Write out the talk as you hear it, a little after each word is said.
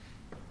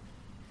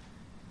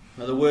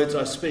May the words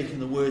I speak and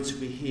the words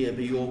we hear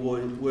be your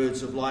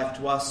words of life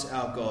to us,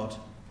 our God.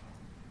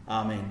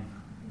 Amen.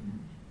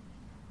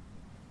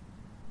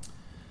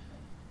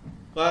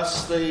 Well,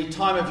 it's the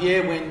time of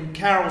year when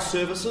carol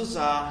services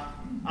are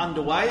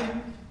underway.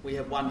 We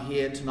have one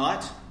here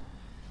tonight.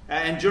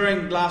 And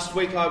during last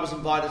week I was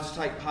invited to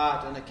take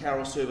part in a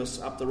carol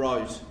service up the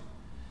road.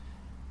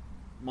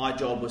 My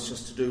job was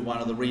just to do one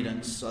of the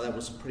readings, so that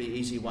was a pretty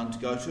easy one to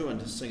go to and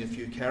to sing a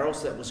few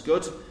carols. That was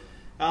good.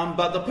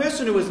 But the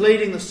person who was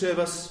leading the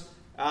service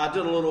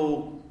did a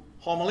little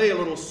homily, a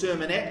little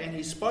sermonette, and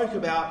he spoke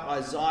about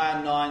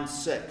Isaiah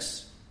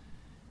 9:6.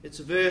 It's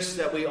a verse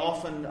that we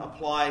often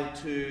apply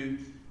to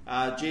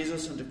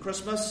Jesus and to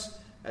Christmas.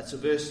 It's a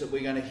verse that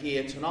we're going to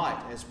hear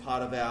tonight as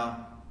part of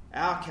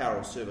our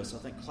carol service. I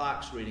think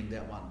Clark's reading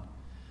that one.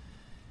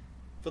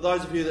 For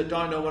those of you that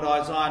don't know what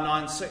Isaiah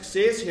 9:6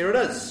 says, here it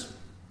is.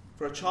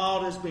 For a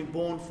child has been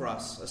born for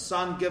us, a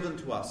son given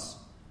to us.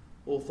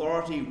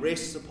 Authority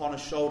rests upon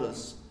his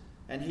shoulders,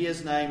 and he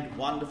is named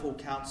Wonderful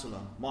Counselor,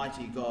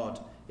 Mighty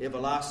God,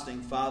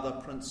 Everlasting Father,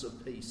 Prince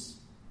of Peace.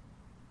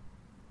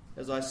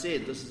 As I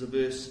said, this is a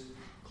verse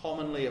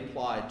commonly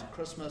applied to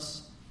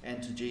Christmas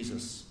and to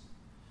Jesus.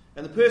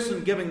 And the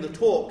person giving the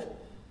talk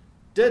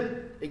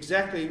did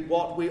exactly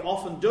what we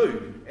often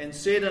do and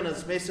said in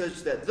his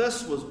message that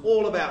this was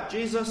all about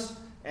Jesus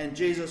and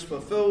Jesus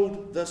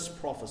fulfilled this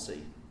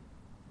prophecy.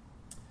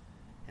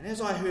 And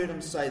as I heard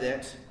him say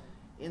that,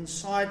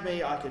 inside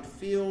me I could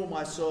feel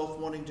myself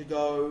wanting to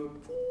go,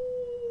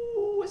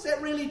 ooh, is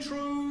that really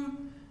true?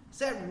 Is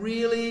that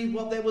really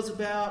what that was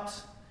about?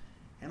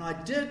 And I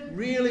did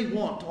really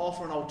want to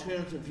offer an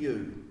alternative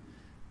view,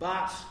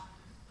 but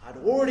I'd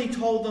already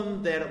told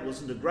them that it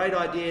wasn't a great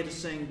idea to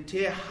sing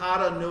Te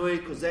Hara Nui,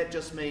 because that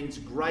just means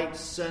great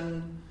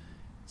sin.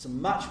 It's a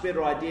much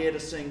better idea to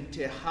sing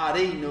Te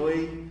Hari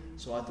Nui,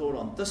 so I thought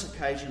on this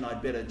occasion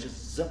I'd better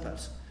just zip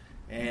it.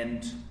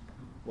 And,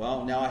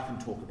 well, now I can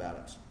talk about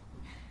it.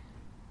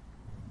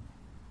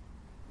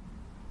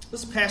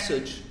 This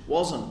passage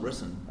wasn't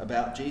written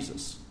about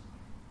Jesus.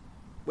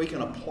 We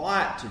can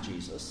apply it to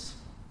Jesus,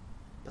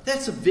 but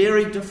that's a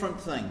very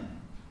different thing.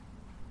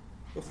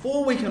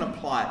 Before we can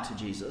apply it to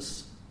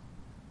Jesus,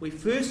 we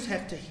first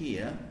have to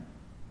hear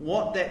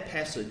what that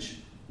passage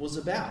was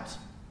about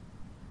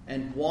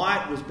and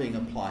why it was being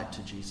applied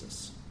to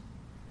Jesus.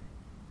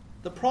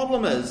 The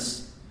problem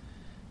is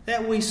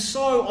that we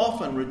so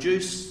often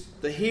reduce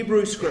the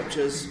Hebrew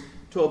Scriptures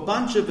to a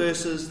bunch of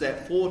verses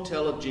that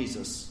foretell of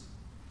Jesus.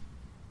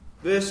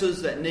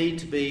 Verses that need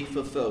to be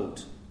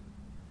fulfilled.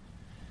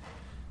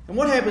 And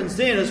what happens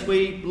then is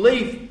we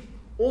leave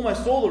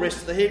almost all the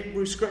rest of the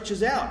Hebrew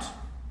Scriptures out.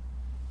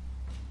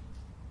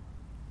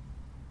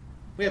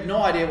 We have no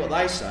idea what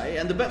they say,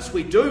 and the bits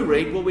we do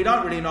read, well, we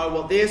don't really know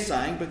what they're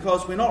saying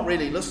because we're not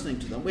really listening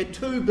to them. We're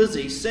too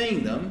busy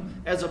seeing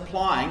them as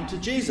applying to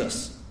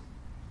Jesus.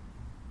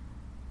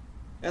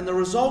 And the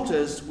result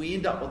is we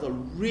end up with a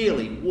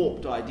really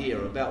warped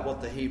idea about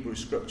what the Hebrew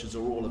Scriptures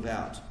are all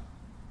about.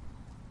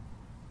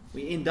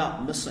 We end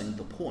up missing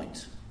the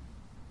point.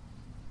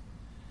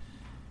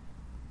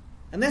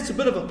 And that's a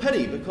bit of a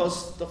pity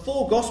because the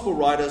four gospel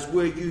writers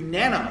were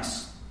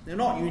unanimous. They're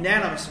not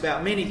unanimous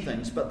about many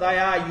things, but they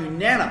are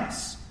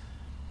unanimous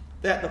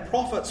that the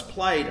prophets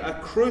played a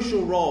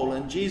crucial role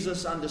in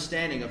Jesus'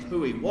 understanding of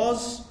who he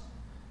was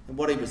and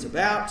what he was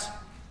about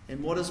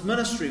and what his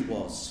ministry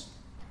was.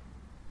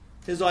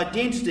 His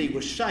identity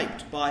was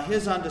shaped by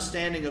his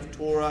understanding of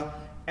Torah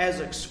as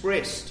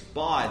expressed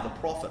by the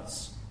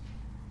prophets.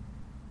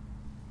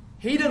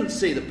 He didn't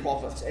see the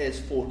prophets as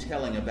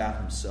foretelling about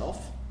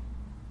himself.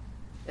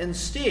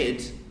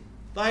 Instead,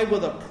 they were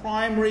the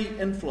primary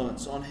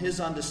influence on his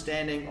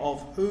understanding of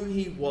who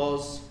he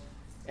was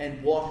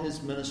and what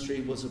his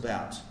ministry was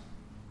about.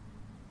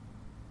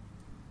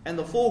 And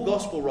the four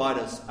gospel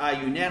writers are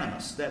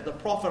unanimous that the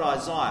prophet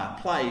Isaiah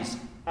plays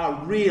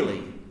a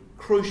really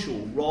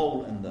crucial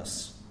role in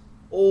this.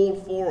 All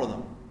four of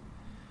them.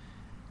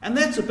 And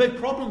that's a big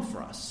problem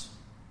for us.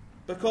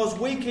 Because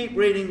we keep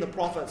reading the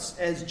prophets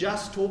as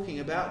just talking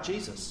about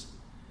Jesus.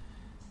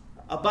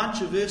 A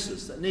bunch of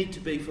verses that need to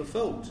be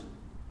fulfilled.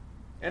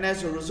 And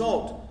as a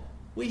result,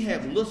 we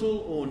have little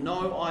or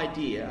no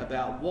idea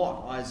about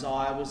what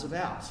Isaiah was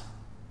about.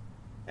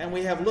 And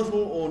we have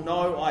little or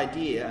no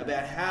idea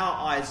about how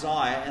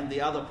Isaiah and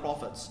the other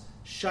prophets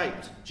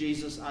shaped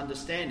Jesus'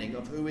 understanding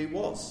of who he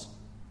was.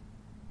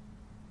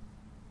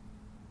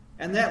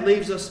 And that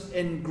leaves us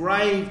in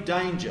grave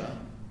danger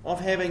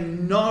of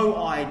having no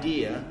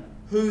idea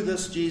who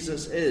this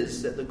Jesus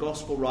is that the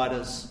gospel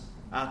writers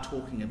are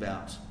talking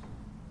about.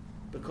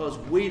 Because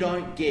we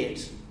don't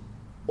get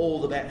all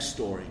the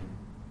backstory.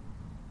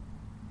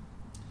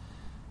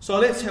 So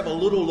let's have a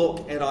little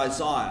look at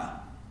Isaiah.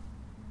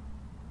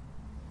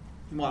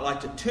 You might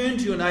like to turn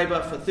to your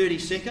neighbour for 30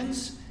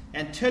 seconds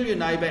and tell your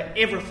neighbour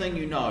everything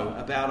you know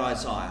about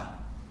Isaiah.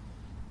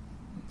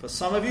 For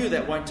some of you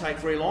that won't take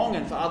very long,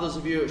 and for others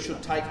of you it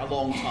should take a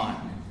long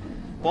time.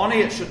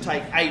 Bonnie, it should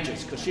take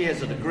ages because she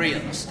has a degree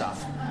in this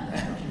stuff.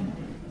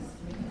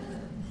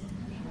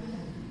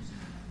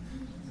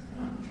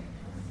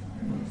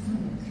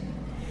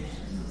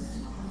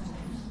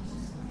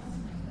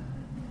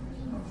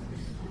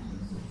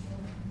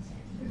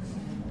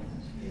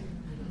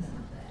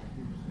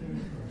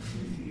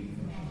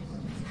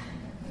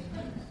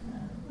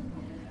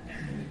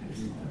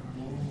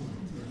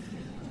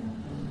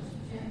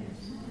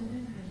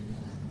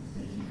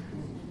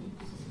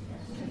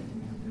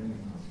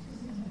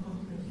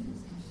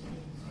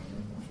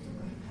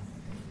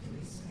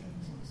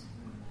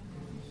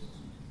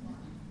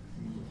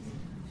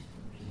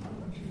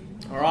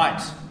 All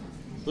right,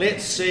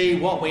 let's see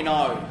what we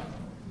know.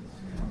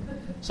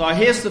 So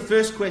here's the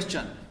first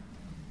question.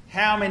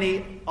 How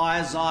many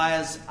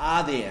Isaiahs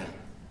are there?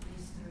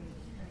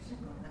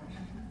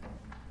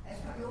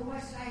 That's what you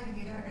always say when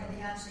you don't know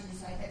the answer. You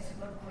say that's a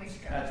good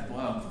question.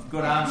 Well,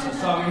 good answer.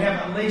 So we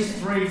have at least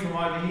 3 from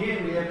over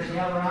here. We have any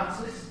other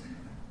answers?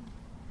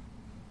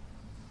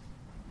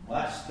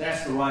 Well,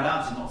 that's the right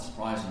answer. Not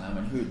surprising. I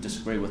mean, who would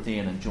disagree with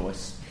Ian and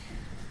Joyce?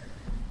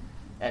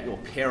 At your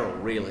peril,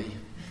 really.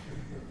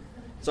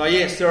 So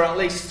yes, there are at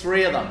least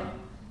 3 of them.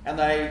 And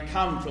they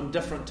come from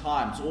different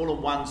times, all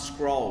in one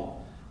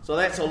scroll. So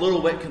that's a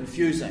little bit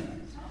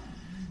confusing.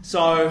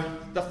 So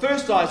the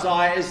first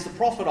Isaiah is the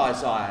prophet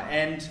Isaiah,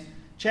 and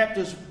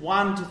chapters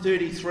 1 to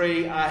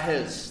 33 are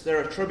his.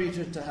 They're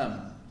attributed to him.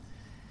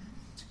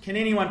 Can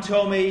anyone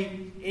tell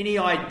me any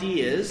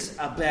ideas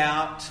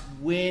about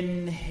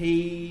when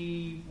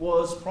he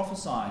was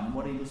prophesying,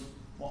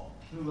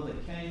 who were the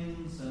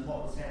kings and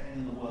what was happening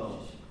in the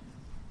world?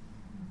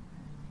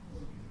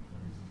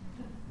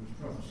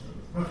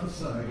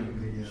 Prophesying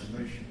the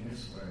nation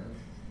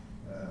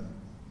Israel.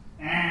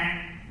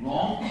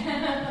 Wrong.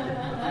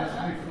 Just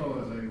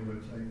before they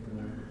were taken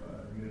over by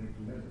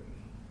Nebuchadnezzar.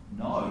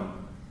 No.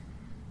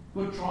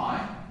 Good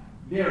try.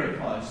 Very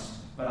close,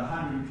 but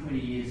 120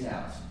 years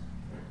out.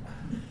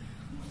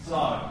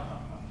 So,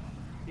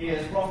 he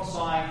is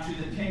prophesying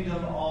to the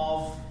kingdom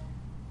of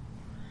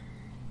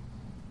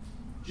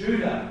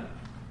Judah.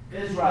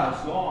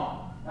 Israel's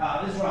gone.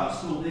 Israel's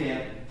still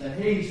there.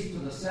 He's to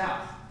the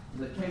south,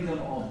 to the kingdom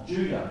of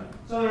Judah.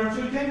 So there are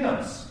 2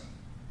 kingdoms.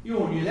 You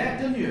all knew that,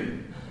 didn't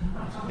you?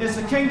 There's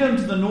the kingdom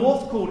to the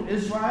north called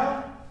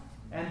Israel,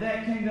 and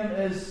that kingdom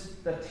is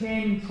the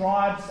 10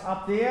 tribes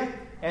up there.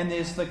 And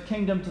there's the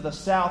kingdom to the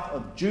south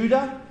of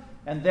Judah,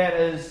 and that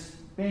is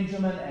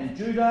Benjamin and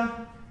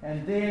Judah,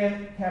 and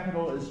their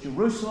capital is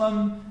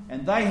Jerusalem,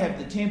 and they have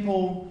the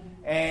temple,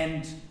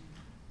 and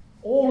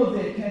all of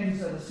their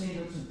kings are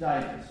descendants of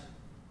David.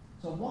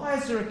 So why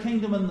is there a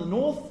kingdom in the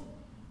north?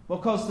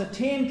 Because the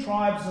 10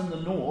 tribes in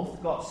the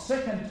north got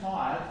sick and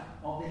tired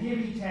of the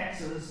heavy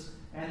taxes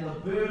and the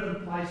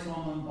burden placed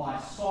on them by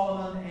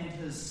Solomon and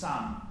his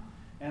son.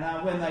 And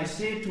when they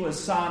said to his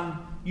son,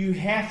 "You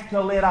have to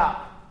let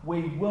up,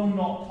 we will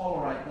not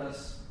tolerate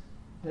this,"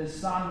 his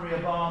son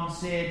Rehoboam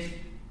said,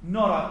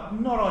 not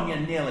on your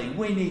Nelly,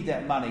 we need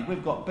that money,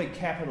 we've got big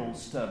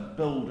capitals to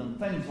build and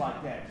things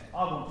like that,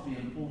 I want to be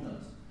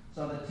important.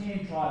 So the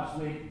 10 tribes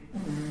went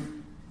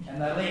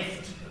and they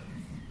left.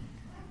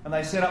 And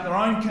they set up their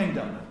own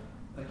kingdom,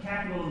 the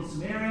capital in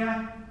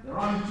Samaria, their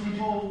own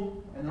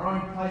temple, and their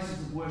own places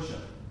of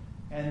worship.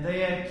 And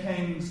their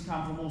kings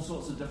come from all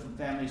sorts of different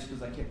families because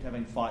they kept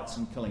having fights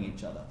and killing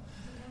each other.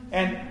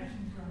 And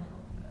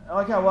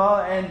we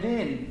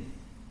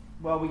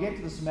get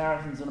to the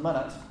Samaritans in a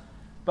minute,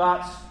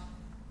 but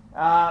they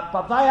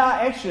are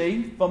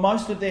actually, for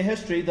most of their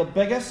history, the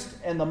biggest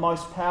and the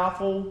most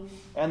powerful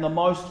and the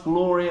most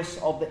glorious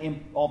of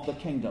the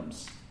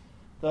kingdoms.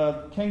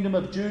 The kingdom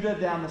of Judah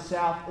down the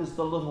south is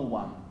the little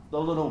one, the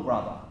little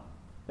brother,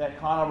 that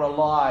kind of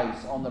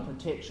relies on the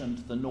protection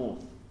to the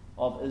north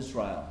of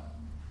Israel.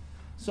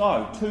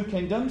 So, 2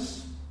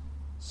 kingdoms.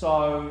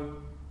 So,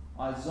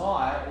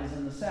 Isaiah is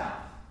in the south.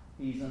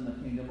 He's in the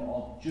kingdom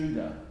of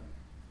Judah.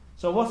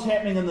 So, what's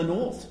happening in the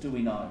north, do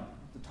we know,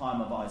 at the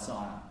time of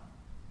Isaiah?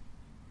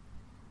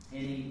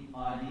 Any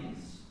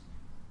ideas?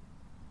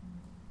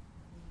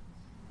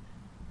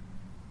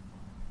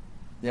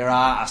 There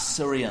are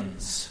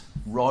Assyrians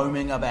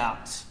roaming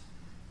about.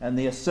 And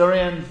the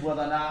Assyrians were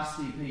the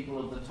nasty people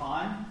of the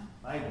time.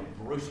 They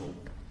were brutal.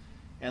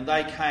 And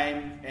they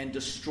came and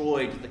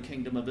destroyed the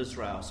kingdom of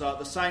Israel. So at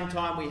the same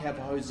time we have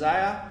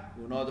Hosea.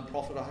 You'll know the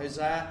prophet of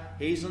Hosea.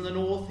 He's in the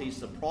north. He's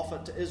the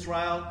prophet to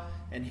Israel.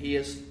 And he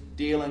is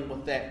dealing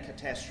with that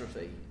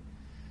catastrophe.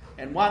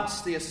 And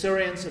once the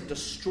Assyrians have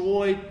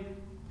destroyed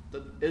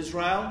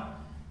Israel,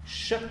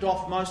 shipped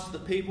off most of the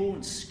people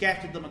and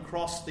scattered them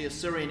across the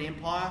Assyrian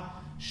Empire,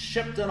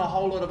 shipped in a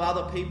whole lot of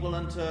other people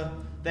into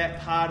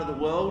that part of the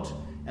world,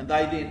 and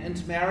they then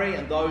intermarry,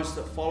 and those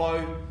that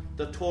follow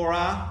the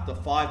Torah, the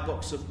 5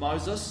 books of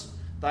Moses,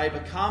 they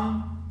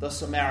become the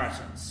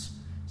Samaritans.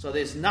 So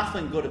there's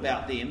nothing good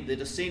about them. They're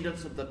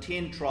descendants of the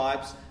 10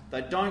 tribes.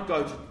 They don't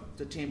go to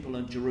the temple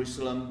in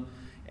Jerusalem,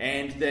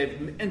 and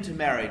they've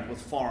intermarried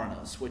with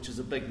foreigners, which is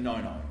a big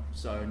no-no.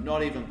 So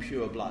not even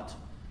pure blood.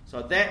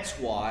 So that's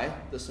why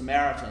the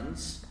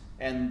Samaritans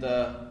and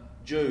the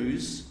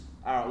Jews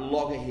are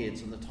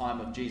loggerheads in the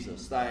time of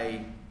Jesus.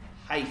 They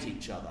hate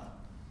each other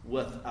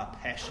with a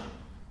passion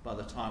by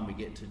the time we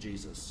get to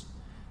Jesus.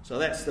 So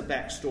that's the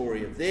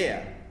backstory of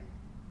there.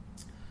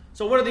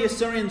 So what do the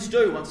Assyrians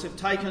do once they've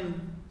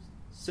taken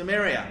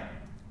Samaria?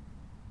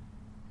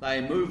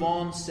 They move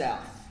on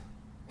south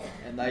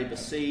and they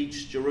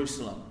besiege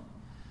Jerusalem.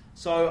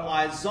 So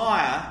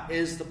Isaiah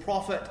is the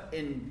prophet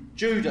in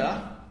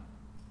Judah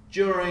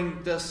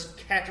during this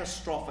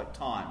catastrophic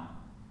time.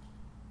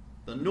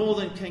 The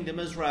northern kingdom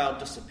Israel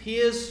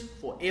disappears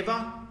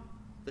forever.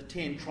 The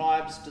 10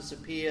 tribes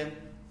disappear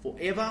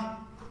forever.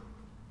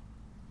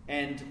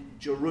 and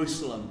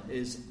Jerusalem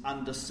is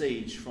under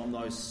siege from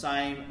those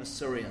same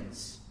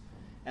Assyrians.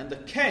 And the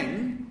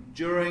king,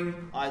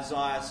 during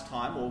Isaiah's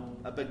time, or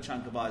a big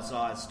chunk of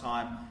Isaiah's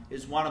time,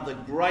 is one of the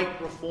great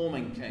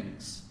reforming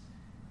kings,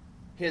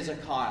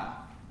 Hezekiah.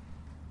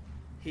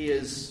 He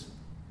is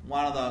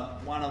one of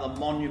the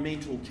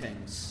monumental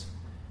kings.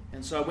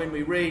 And so when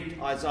we read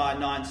Isaiah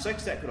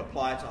 9:6, that could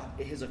apply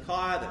to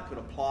Hezekiah, that could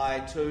apply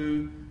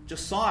to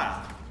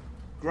Josiah,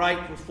 great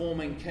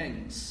reforming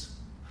kings.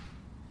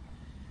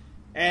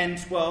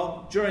 And,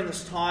 well, during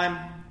this time,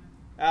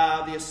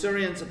 the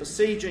Assyrians are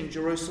besieging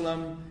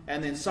Jerusalem,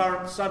 and then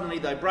suddenly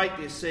they break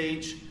their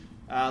siege.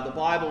 The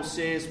Bible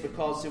says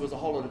because there was a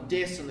whole lot of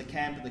deaths in the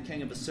camp, and the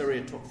king of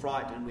Assyria took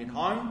fright and went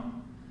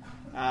home.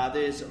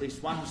 There's at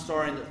least one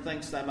historian that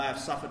thinks they may have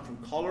suffered from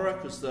cholera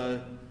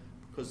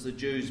because the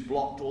Jews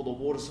blocked all the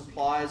water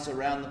supplies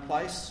around the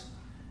place.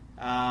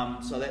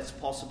 So that's a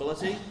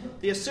possibility.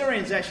 The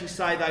Assyrians actually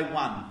say they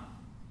won.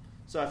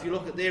 So if you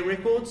look at their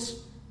records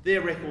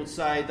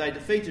say they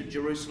defeated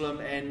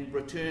Jerusalem and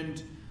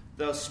returned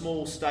the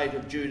small state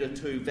of Judah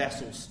to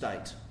vassal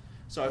state.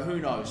 So who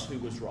knows who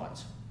was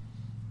right?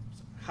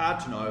 Hard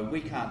to know, we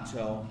can't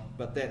tell,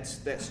 but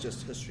that's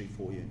just history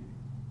for you.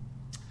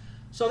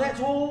 So that's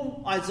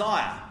all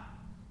Isaiah,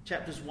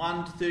 chapters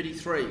 1 to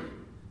 33.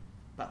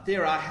 But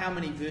there are how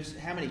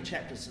many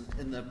chapters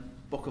in the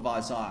book of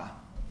Isaiah?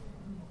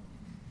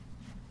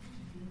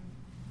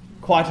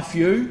 Quite a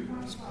few.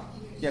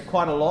 Yeah,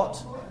 quite a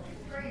lot.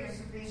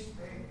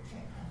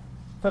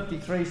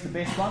 53 is the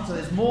best one. So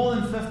there's more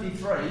than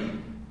 53.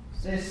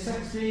 There's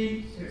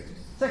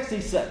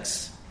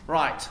 66.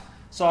 Right.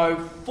 So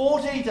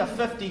 40 to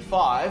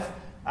 55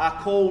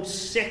 are called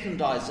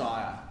Second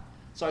Isaiah.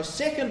 So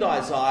Second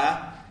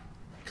Isaiah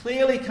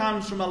clearly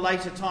comes from a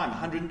later time,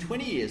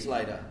 120 years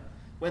later,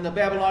 when the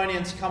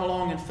Babylonians come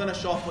along and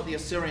finish off what the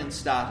Assyrians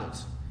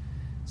started.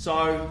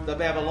 So the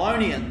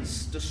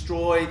Babylonians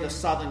destroy the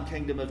southern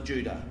kingdom of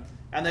Judah.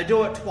 And they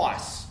do it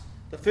twice.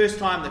 The first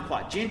time they're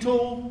quite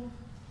gentle.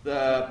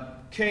 The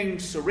king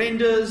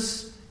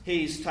surrenders.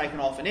 He's taken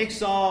off in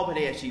exile, but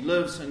he actually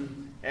lives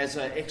as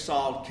an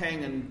exiled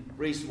king in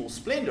reasonable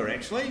splendour,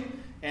 actually.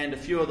 And a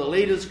few of the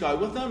leaders go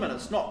with him, and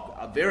it's not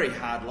a very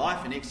hard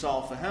life in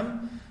exile for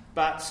him.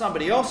 But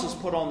somebody else is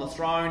put on the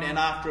throne, and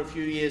after a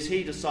few years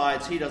he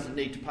decides he doesn't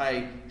need to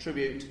pay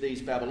tribute to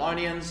these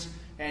Babylonians,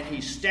 and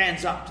he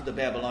stands up to the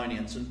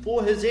Babylonians. And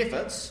for his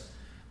efforts,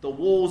 the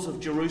walls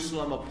of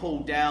Jerusalem are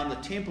pulled down, the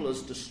temple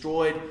is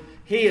destroyed,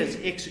 he is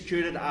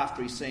executed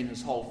after he's seen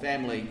his whole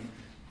family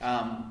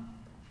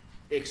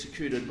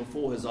executed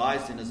before his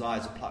eyes, then his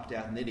eyes are plucked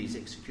out and then he's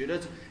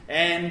executed.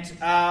 And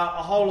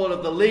a whole lot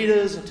of the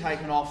leaders are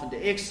taken off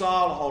into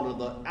exile, a whole lot of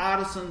the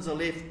artisans are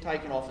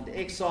taken off into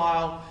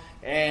exile,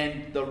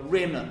 and the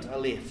remnant are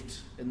left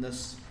in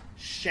this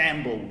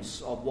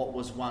shambles of what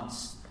was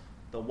once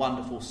the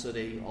wonderful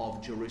city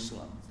of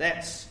Jerusalem.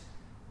 That's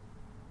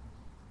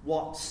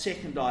what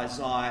Second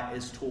Isaiah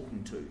is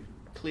talking to,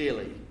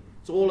 clearly.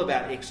 It's all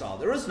about exile.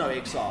 There is no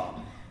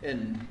exile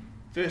in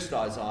First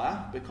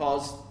Isaiah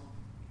because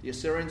the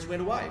Assyrians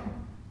went away.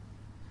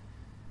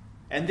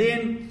 And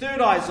then Third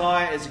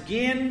Isaiah is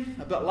again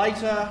a bit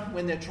later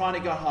when they're trying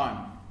to go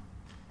home.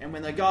 And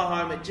when they go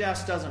home, it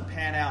just doesn't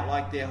pan out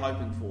like they're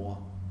hoping for.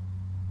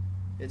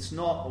 It's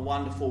not a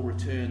wonderful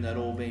return they'd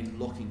all been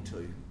looking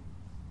to.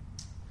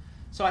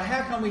 So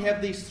how come we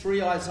have these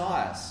three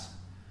Isaiahs?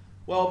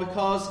 Well,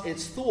 because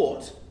it's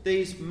thought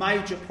these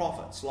major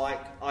prophets like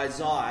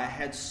Isaiah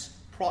had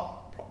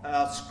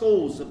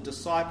schools of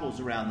disciples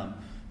around them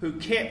who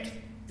kept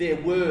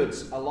their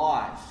words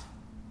alive.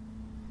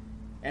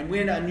 And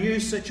when a new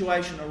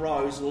situation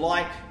arose,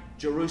 like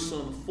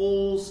Jerusalem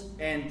falls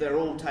and they're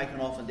all taken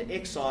off into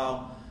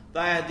exile,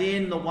 they are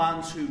then the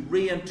ones who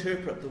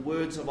reinterpret the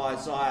words of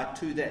Isaiah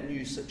to that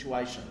new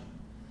situation.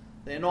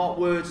 They're not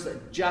words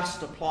that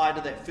just apply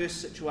to that first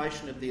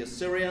situation of the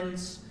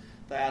Assyrians.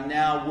 They are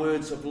now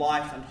words of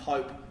life and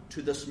hope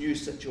to this new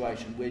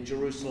situation where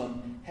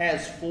Jerusalem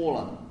has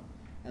fallen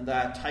and they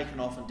are taken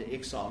off into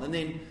exile. And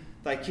then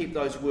they keep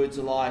those words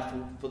alive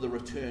for the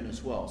return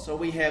as well. So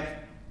we have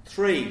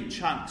three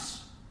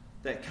chunks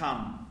that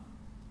come.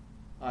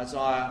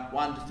 Isaiah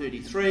 1 to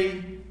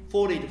 33,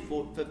 40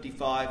 to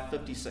 55,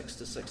 56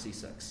 to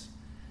 66.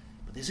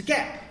 But there's a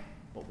gap.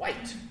 But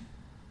wait.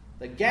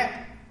 The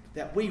gap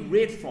that we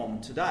read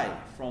from today,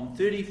 from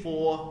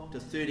 34 to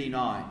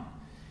 39.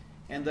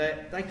 And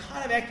they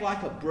kind of act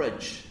like a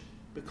bridge,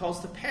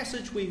 because the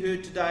passage we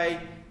heard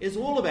today is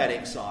all about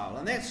exile,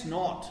 and that's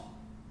not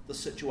the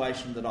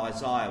situation that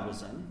Isaiah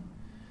was in.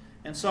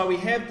 And so we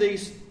have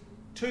these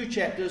two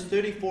chapters,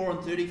 34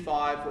 and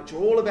 35, which are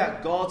all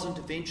about God's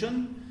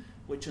intervention,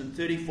 which in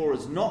 34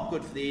 is not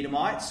good for the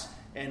Edomites,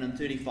 and in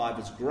 35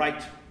 is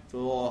great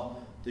for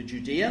the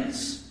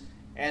Judeans.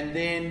 And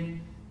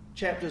then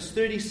chapters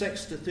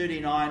 36 to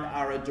 39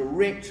 are a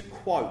direct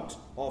quote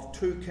of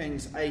 2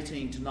 Kings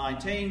 18 to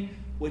 19,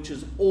 which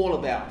is all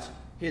about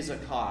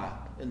Hezekiah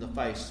in the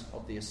face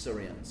of the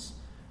Assyrians.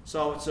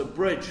 So it's a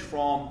bridge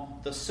from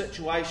the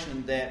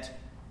situation that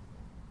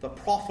the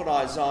prophet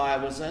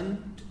Isaiah was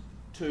in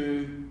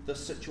to the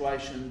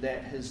situation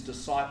that his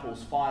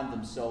disciples find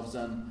themselves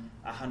in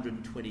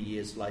 120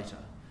 years later.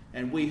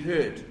 And we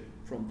heard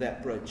from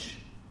that bridge.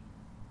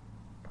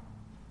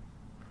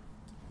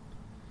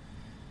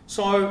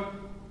 So,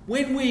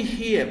 when we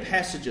hear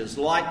passages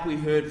like we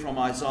heard from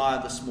Isaiah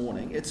this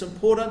morning, it's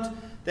important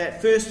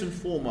that first and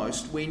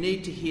foremost we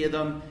need to hear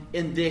them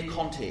in their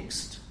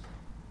context.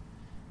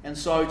 And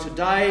so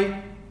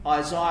today,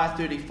 Isaiah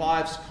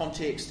 35's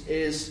context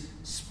is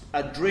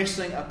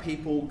addressing a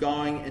people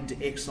going into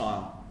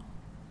exile.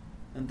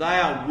 And they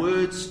are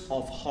words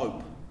of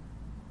hope,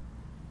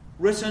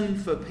 written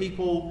for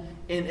people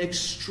in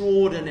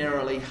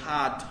extraordinarily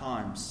hard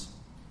times,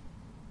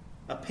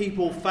 a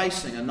people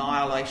facing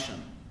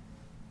annihilation.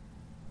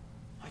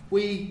 Like,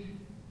 we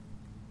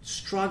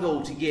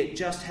struggle to get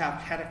just how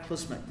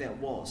cataclysmic that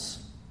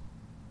was.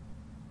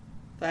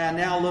 They are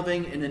now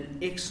living in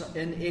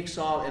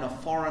exile in a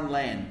foreign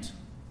land,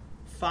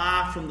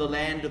 far from the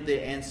land of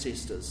their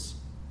ancestors,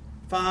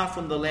 far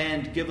from the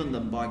land given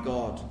them by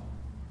God,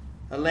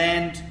 a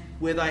land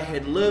where they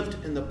had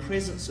lived in the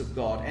presence of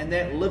God, and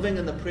that living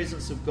in the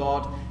presence of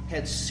God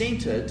had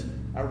centered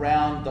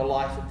around the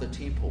life of the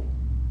temple.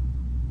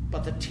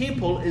 But the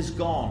temple is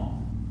gone.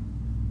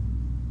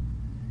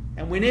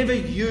 And whenever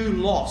you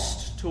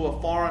lost to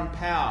a foreign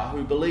power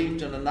who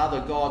believed in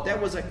another God, that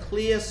was a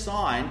clear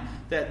sign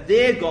that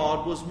their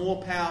God was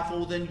more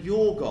powerful than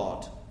your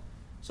God.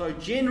 So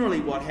generally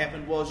what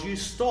happened was you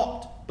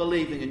stopped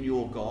believing in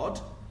your God,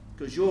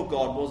 because your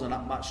God wasn't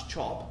up much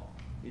chop,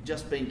 you'd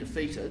just been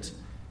defeated,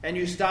 and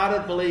you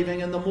started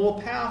believing in the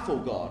more powerful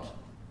God,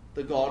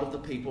 the God of the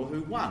people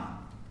who won.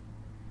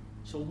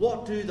 So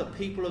what do the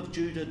people of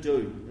Judah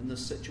do in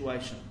this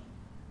situation?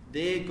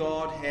 Their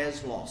God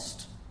has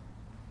lost.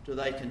 Do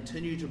they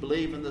continue to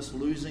believe in this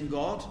losing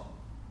God?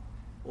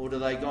 Or do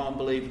they go and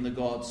believe in the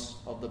gods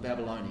of the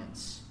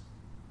Babylonians?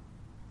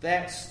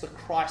 That's the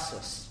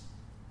crisis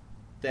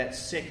that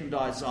 2nd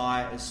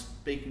Isaiah is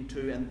speaking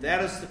to, and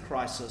that is the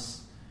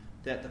crisis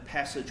that the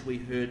passage we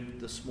heard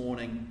this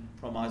morning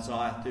from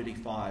Isaiah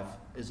 35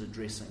 is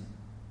addressing.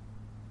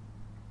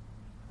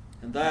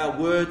 And they are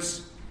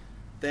words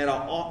that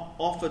are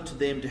offered to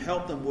them to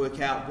help them work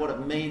out what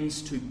it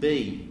means to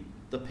be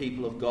the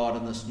people of God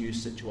in this new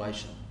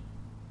situation.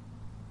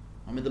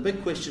 I mean, the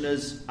big question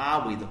is,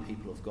 are we the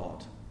people of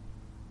God?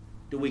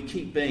 Do we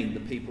keep being the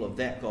people of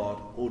that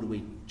God, or do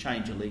we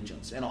change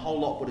allegiance? And a whole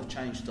lot would have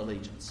changed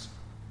allegiance.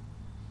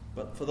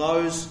 But for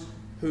those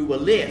who were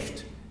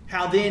left,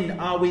 how then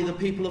are we the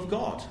people of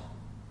God?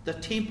 The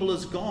temple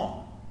is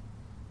gone.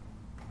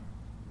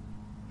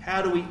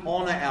 How do we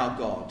honour our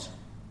God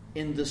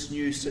in this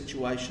new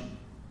situation,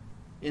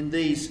 in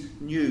these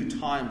new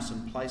times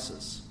and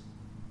places?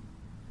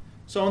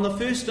 So in the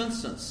first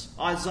instance,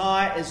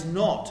 Isaiah is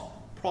not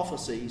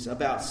prophecies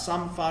about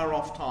some far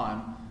off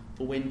time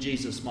for when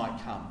Jesus might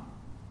come.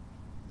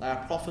 They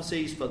are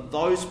prophecies for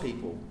those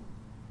people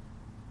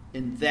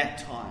in that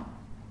time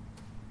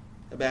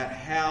about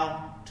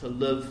how to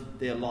live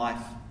their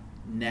life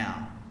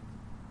now.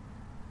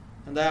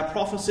 And they are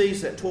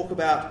prophecies that talk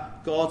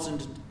about God's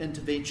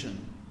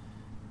intervention.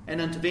 An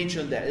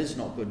intervention that is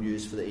not good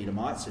news for the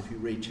Edomites, if you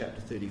read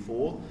chapter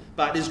 34,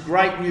 but is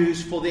great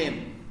news for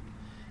them.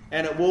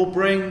 And it will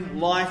bring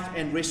life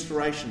and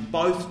restoration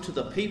both to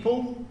the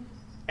people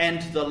and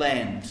to the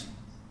land.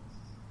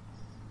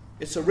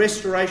 It's a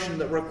restoration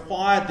that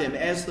required them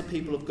as the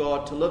people of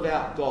God to live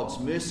out God's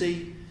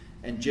mercy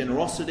and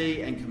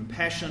generosity and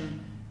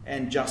compassion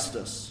and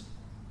justice.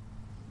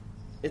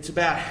 It's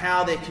about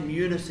how their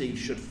community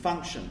should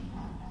function,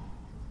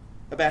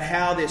 about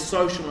how their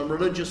social and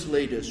religious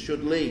leaders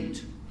should lead,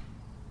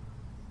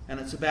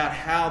 and it's about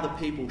how the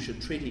people should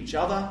treat each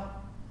other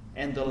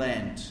and the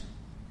land.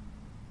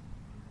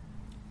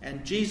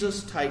 And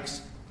Jesus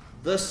takes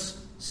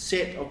this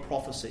set of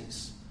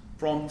prophecies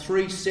from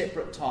 3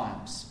 separate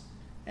times,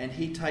 and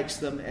he takes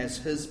them as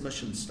his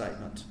mission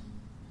statement.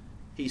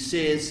 He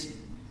says,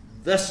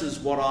 this is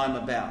what I'm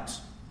about.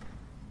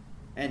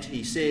 And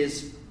he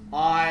says,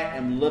 I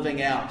am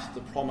living out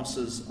the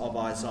promises of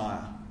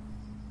Isaiah.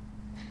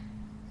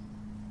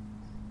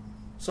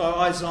 So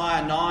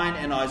Isaiah 9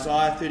 and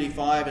Isaiah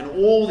 35 and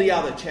all the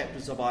other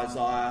chapters of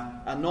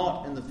Isaiah are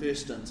not in the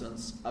first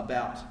instance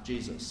about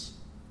Jesus.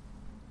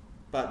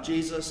 But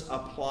Jesus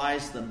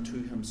applies them to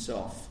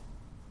himself.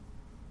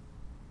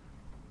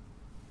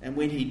 And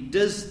when he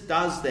does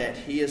that,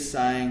 he is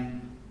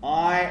saying,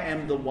 I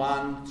am the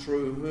one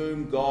through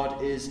whom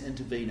God is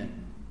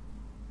intervening.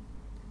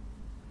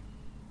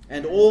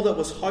 And all that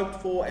was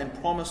hoped for and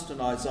promised in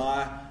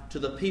Isaiah to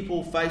the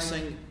people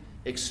facing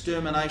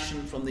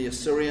extermination from the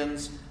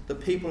Assyrians, the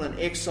people in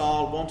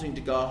exile wanting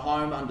to go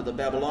home under the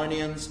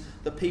Babylonians,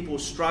 the people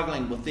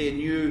struggling with their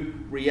new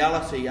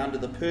reality under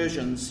the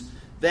Persians,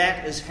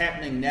 that is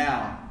happening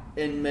now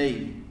in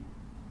me.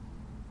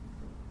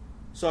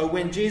 So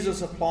when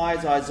Jesus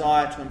applies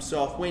Isaiah to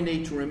himself, we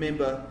need to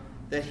remember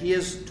that he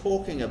is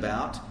talking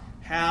about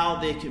how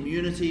their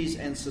communities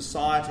and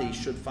societies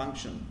should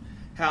function,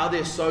 how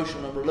their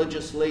social and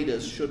religious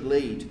leaders should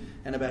lead,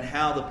 and about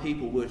how the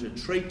people were to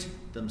treat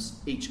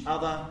each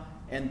other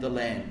and the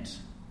land.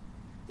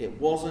 It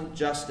wasn't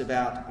just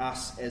about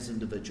us as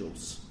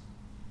individuals.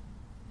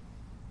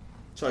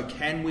 So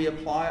can we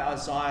apply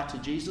Isaiah to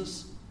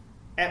Jesus?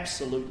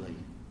 Absolutely.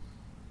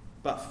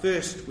 But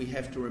first we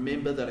have to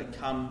remember that it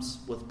comes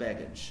with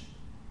baggage.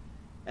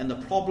 And the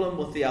problem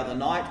with the other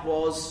night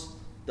was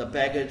the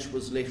baggage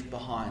was left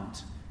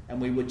behind.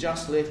 And we were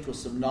just left with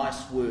some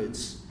nice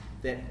words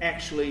that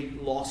actually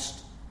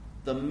lost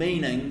the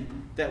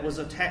meaning that was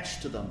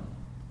attached to them.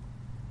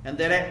 And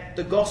that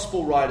the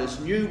gospel writers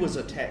knew was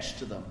attached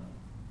to them.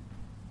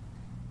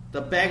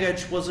 The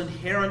baggage was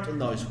inherent in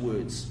those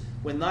words.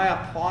 When they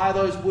apply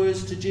those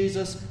words to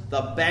Jesus,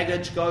 the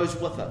baggage goes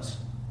with it.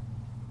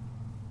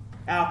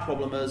 Our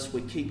problem is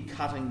we keep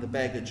cutting the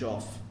baggage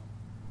off.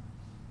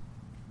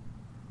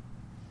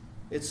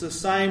 It's the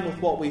same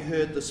with what we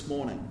heard this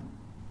morning.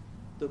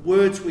 The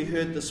words we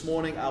heard this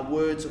morning are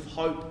words of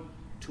hope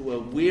to a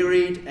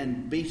wearied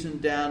and beaten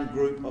down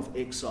group of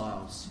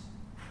exiles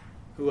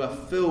who are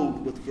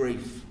filled with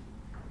grief,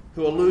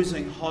 who are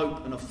losing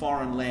hope in a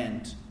foreign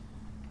land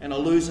and are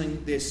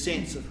losing their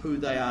sense of who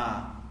they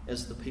are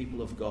as the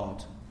people of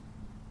God.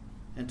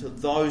 And to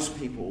those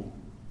people,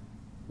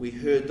 we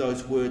heard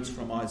those words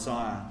from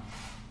Isaiah.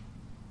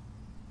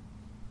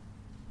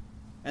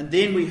 And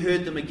then we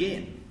heard them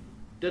again,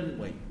 didn't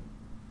we?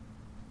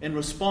 In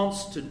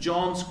response to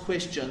John's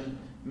question,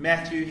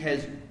 Matthew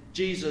has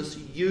Jesus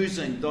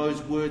using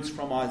those words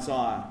from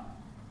Isaiah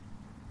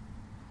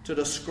to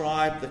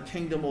describe the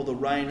kingdom or the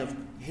reign of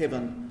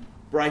heaven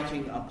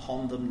breaking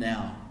upon them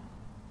now.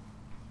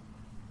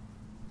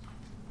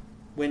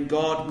 When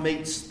God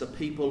meets the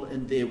people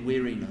in their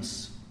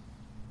weariness,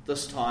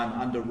 this time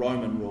under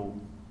Roman rule,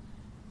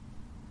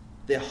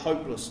 their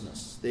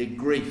hopelessness, their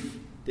grief,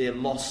 their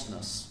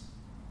lostness.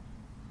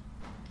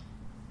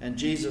 And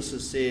Jesus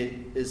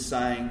is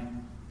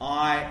saying,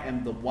 I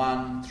am the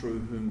one through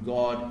whom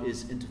God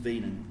is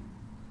intervening,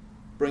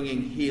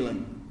 bringing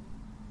healing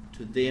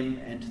to them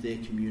and to their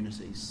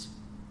communities.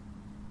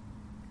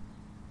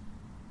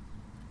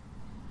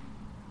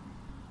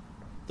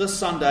 This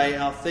Sunday,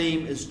 our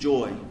theme is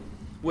joy,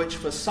 which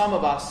for some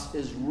of us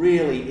is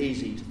really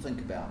easy to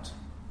think about.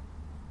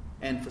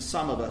 And for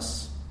some of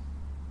us,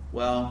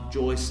 well,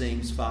 joy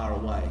seems far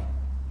away.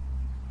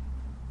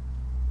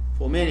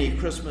 For many,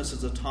 Christmas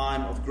is a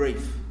time of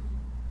grief,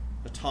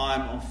 a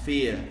time of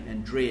fear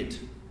and dread,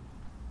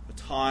 a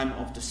time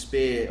of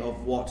despair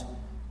of what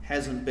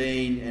hasn't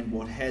been and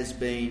what has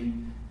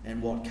been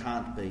and what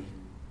can't be.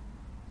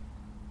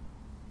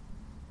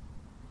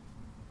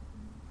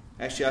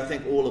 Actually, I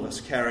think all of us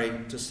carry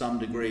to some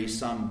degree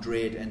some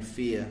dread and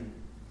fear.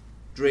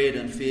 Dread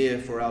and fear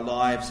for our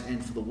lives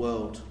and for the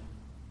world.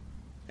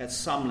 At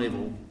some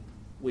level,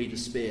 we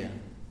despair.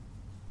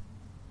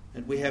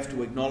 And we have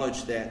to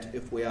acknowledge that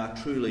if we are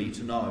truly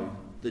to know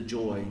the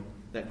joy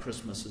that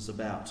Christmas is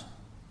about.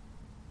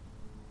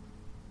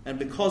 And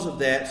because of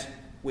that,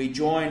 we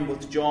join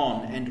with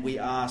John and we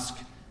ask,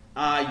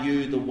 are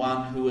you the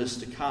one who is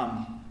to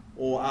come,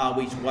 or are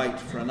we to wait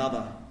for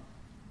another?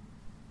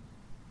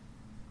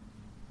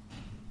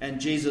 And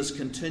Jesus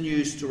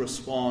continues to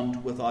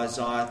respond with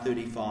Isaiah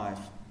 35.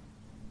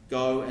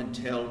 Go and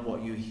tell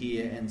what you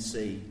hear and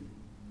see.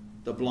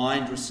 The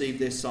blind receive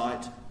their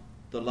sight,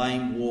 the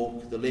lame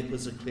walk, the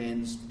lepers are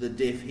cleansed, the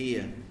deaf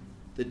hear.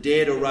 The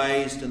dead are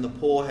raised, and the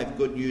poor have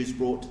good news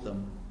brought to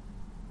them.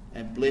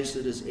 And blessed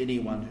is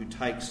anyone who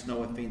takes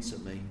no offence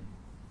at me.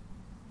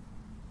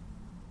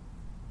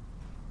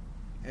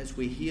 As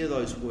we hear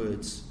those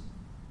words,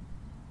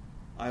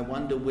 I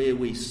wonder where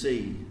we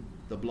see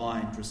the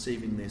blind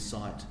receiving their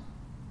sight,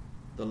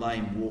 the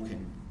lame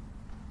walking,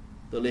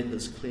 the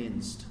lepers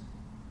cleansed,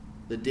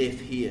 the deaf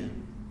hear,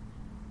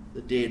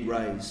 the dead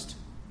raised,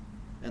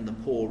 and the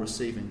poor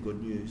receiving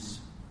good news.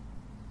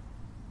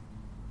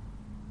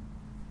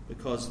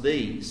 Because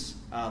these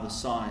are the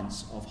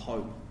signs of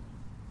hope.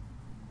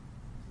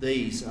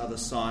 These are the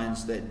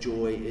signs that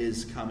joy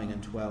is coming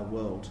into our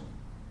world.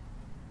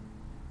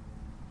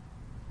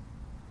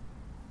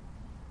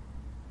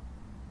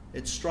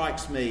 It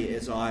strikes me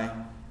as I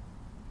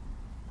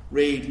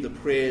read the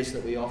prayers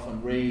that we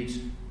often read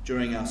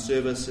during our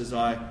service, as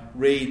I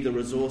read the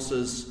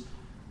resources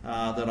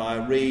that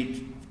I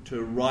read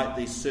to write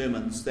these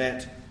sermons,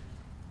 that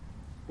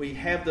we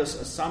have this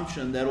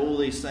assumption that all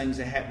these things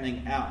are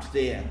happening out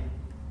there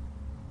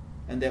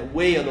and that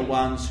we are the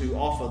ones who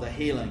offer the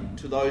healing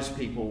to those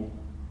people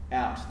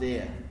out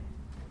there.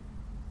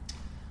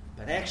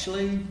 But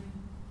actually,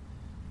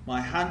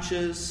 my hunch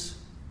is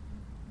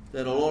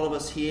that a lot of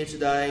us here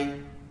today,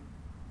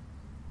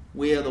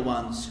 we are the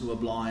ones who are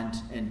blind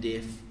and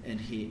deaf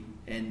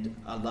and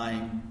are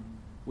lame.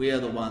 We are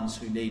the ones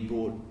who need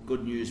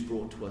good news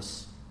brought to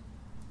us.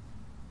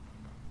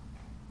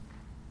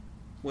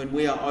 When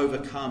we are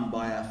overcome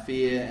by our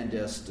fear and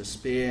our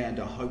despair and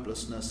our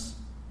hopelessness,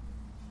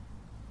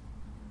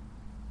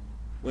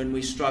 when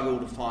we struggle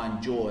to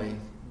find joy,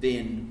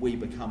 then we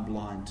become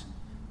blind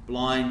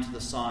to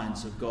the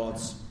signs of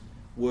God's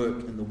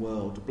work in the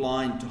world,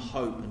 blind to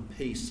hope and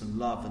peace and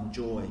love and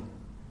joy,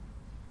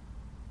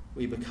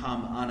 we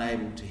become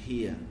unable to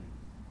hear,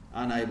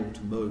 unable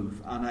to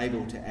move,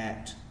 unable to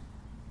act,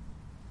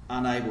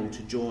 unable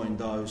to join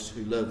those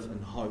who live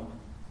in hope,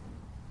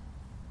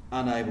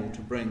 unable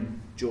to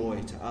bring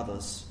joy to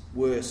others.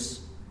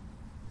 Worse,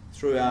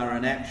 through our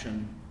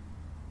inaction,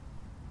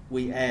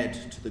 we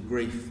add to the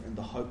grief and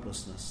the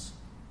hopelessness.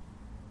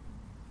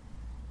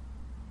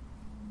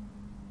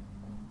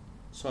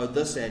 So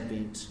this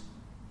Advent,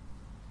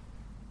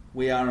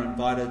 we are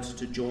invited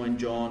to join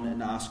John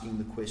in asking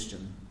the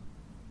question.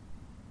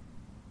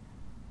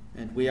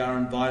 And we are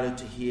invited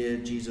to hear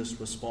Jesus'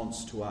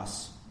 response to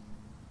us.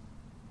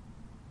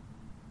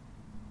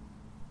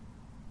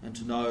 And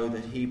to know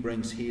that he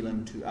brings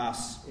healing to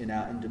us in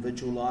our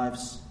individual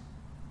lives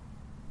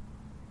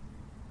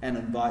and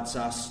invites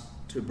us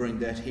to bring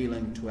that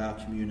healing to our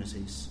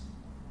communities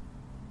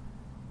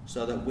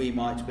so that we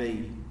might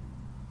be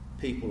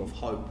people of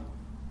hope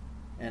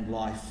and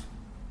life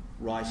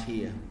right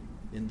here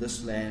in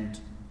this land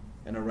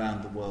and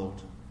around the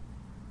world.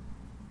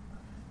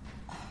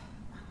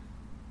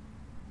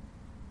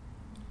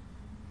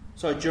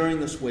 So during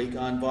this week,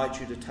 I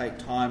invite you to take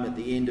time at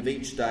the end of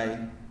each day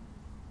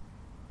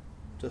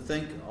to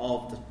think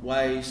of the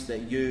ways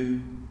that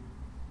you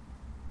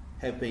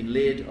have been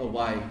led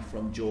away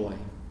from joy.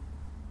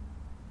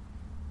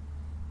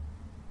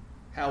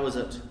 How is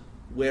it,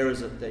 where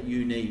is it that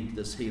you need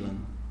this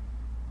healing?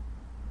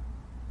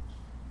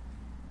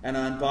 And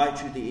I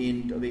invite you at the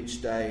end of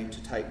each day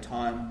to take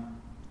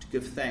time to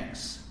give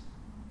thanks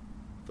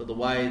for the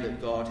way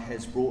that God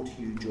has brought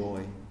you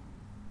joy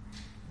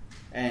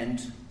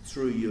and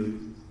through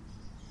you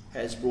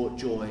has brought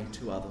joy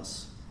to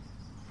others.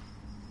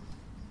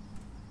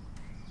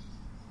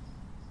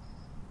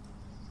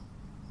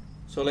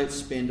 So let's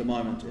spend a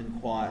moment in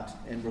quiet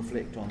and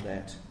reflect on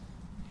that.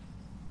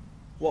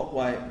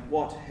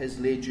 What has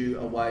led you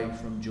away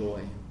from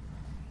joy?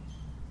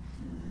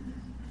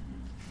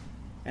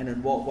 And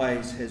in what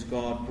ways has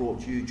God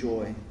brought you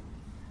joy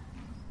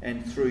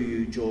and through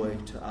you joy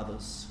to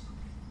others?